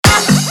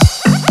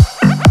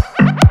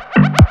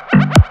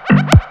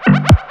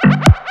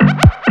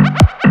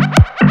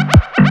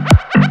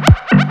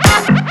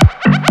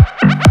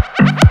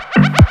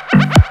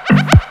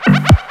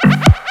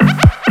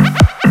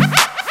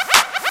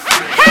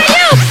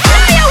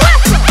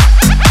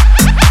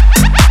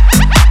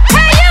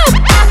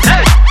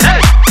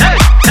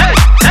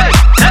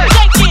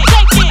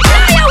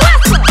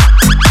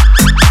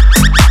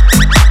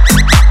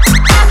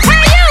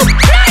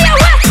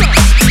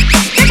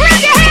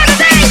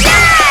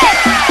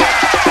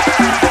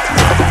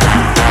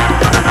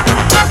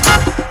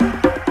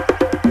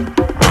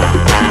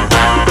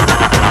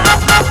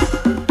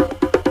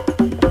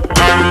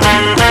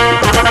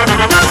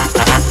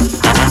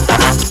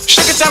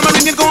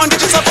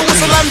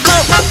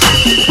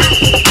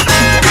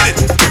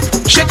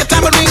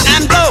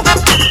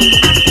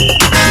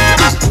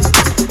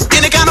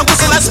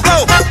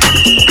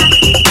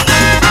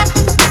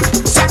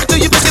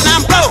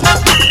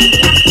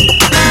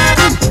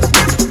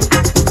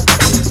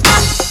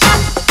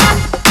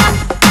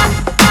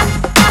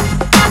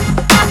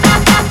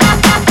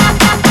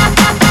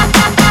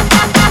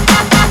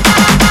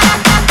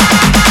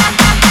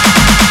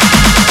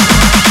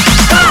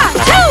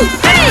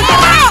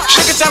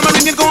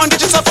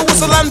get yourself a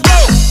whistle and blow.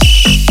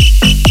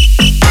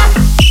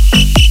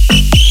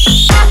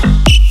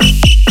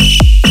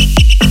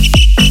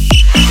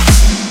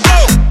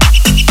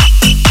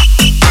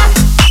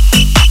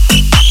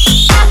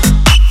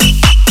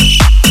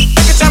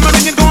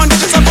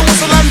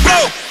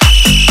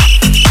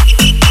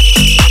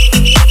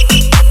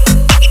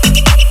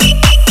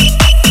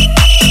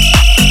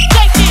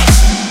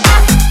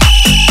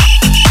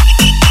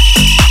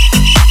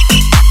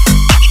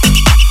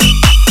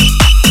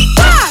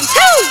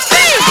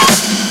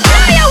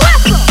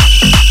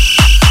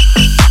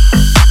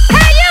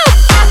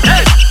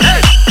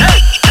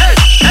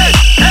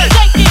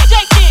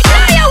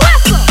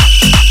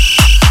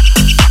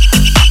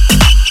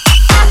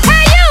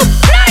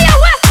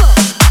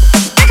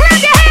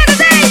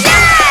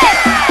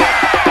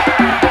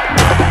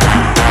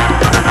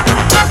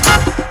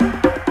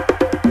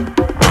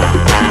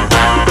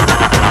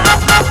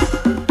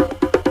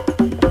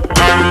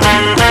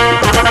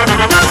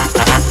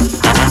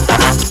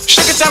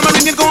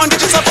 Tambourine, go and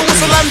get yourself a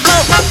whistle and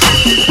blow.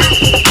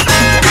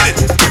 Get it.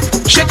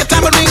 Shake a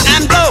tambourine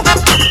and blow.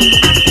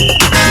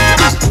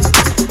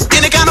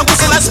 Any kind of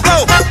whistle, let's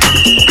blow.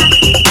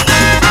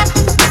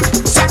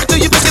 Suck it till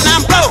you biscuit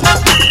and blow.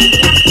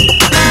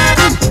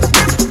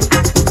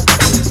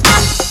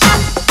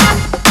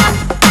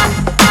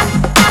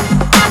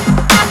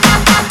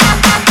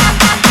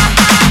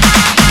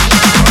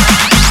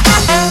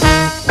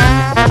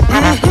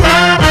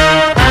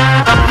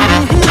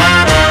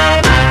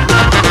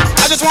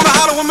 I just wanna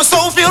holler when my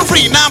soul feels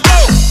free. Now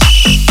blow.